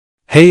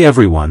Hey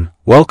everyone,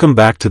 welcome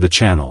back to the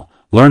channel.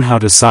 Learn how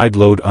to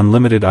sideload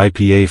unlimited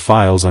IPA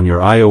files on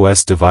your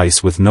iOS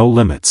device with no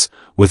limits,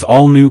 with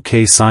all new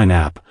KSign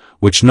app,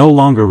 which no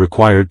longer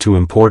required to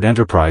import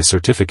enterprise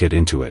certificate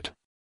into it.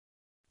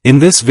 In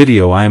this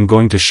video I am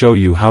going to show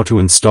you how to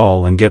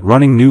install and get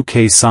running new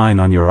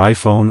KSign on your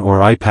iPhone or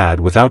iPad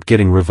without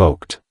getting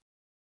revoked.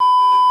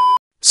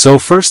 So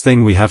first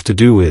thing we have to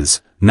do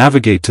is,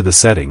 navigate to the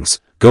settings,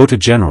 go to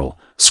General,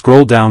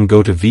 scroll down,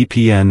 go to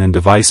VPN and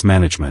Device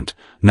Management,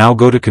 now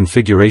go to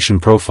Configuration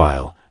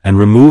Profile, and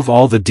remove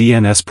all the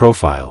DNS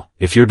profile.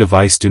 If your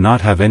device do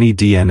not have any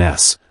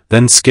DNS,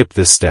 then skip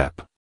this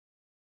step.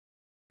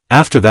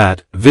 After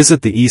that,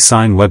 visit the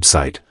eSign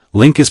website,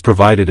 link is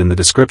provided in the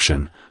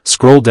description,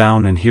 scroll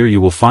down and here you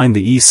will find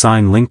the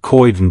eSign link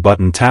KSign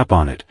button, tap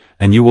on it,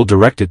 and you will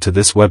direct it to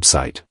this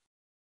website.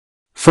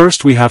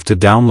 First we have to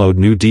download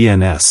new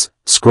DNS,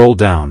 scroll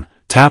down,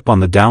 tap on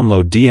the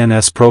Download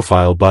DNS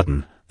Profile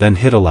button, then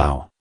hit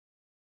Allow.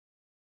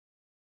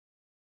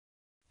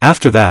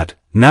 After that,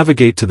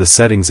 navigate to the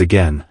settings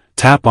again,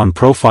 tap on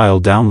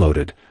Profile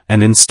Downloaded,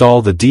 and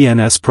install the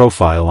DNS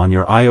profile on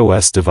your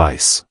iOS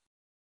device.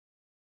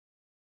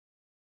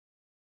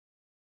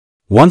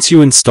 Once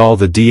you install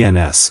the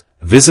DNS,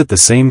 visit the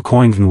same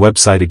KSign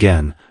website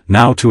again.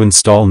 Now to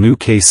install new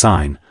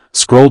KSign,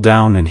 scroll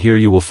down and here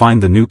you will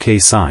find the new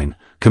KSign,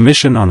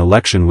 Commission on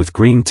Election with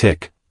green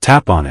tick,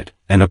 tap on it,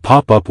 and a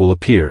pop-up will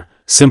appear.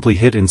 Simply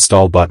hit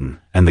Install button,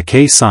 and the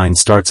KSign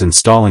starts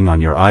installing on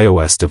your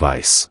iOS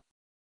device.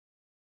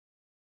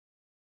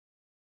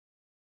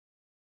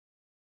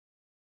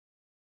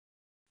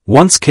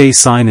 Once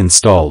KSign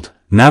installed,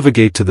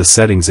 navigate to the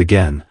settings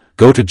again,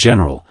 go to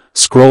General,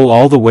 scroll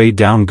all the way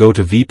down, go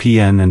to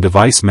VPN and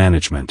Device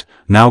Management,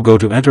 now go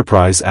to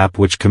Enterprise App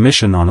which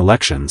Commission on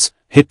Elections,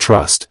 hit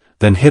Trust,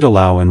 then hit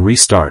Allow and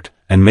restart,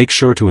 and make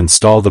sure to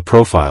install the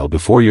profile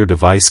before your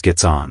device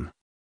gets on.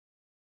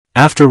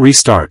 After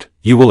restart,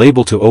 you will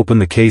able to open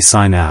the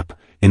KSign app.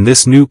 In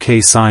this new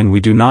KSign we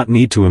do not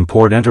need to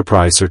import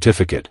enterprise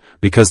certificate,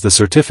 because the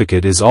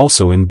certificate is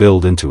also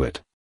inbuilt into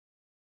it.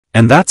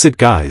 And that's it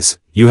guys,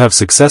 you have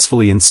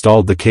successfully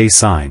installed the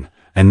KSign,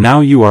 and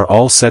now you are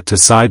all set to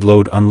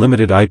sideload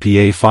unlimited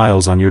IPA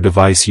files on your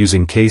device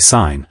using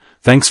KSign.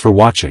 Thanks for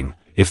watching.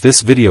 If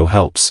this video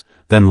helps,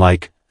 then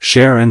like,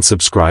 share and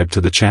subscribe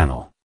to the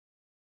channel.